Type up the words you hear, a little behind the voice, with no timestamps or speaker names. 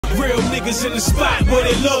Real niggas in the spot, what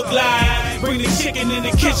it look like. Bring the chicken in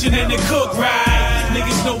the kitchen and the cook right.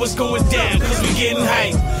 Niggas know what's going down, cause we getting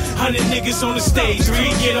hype. 100 niggas on the stage, 3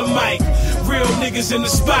 get a mic. Real niggas in the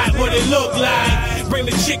spot, what it look like. Bring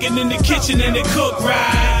the chicken in the kitchen and the cook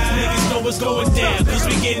right. Niggas know what's going down, cause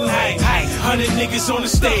we getting hype. 100 niggas on the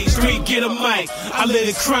stage, 3 get a mic. I live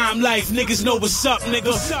a crime life, niggas know what's up,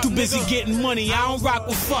 nigga. Too busy getting money, I don't rock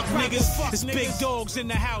with fuck niggas. It's big dogs in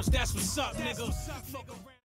the house, that's what's up, nigga.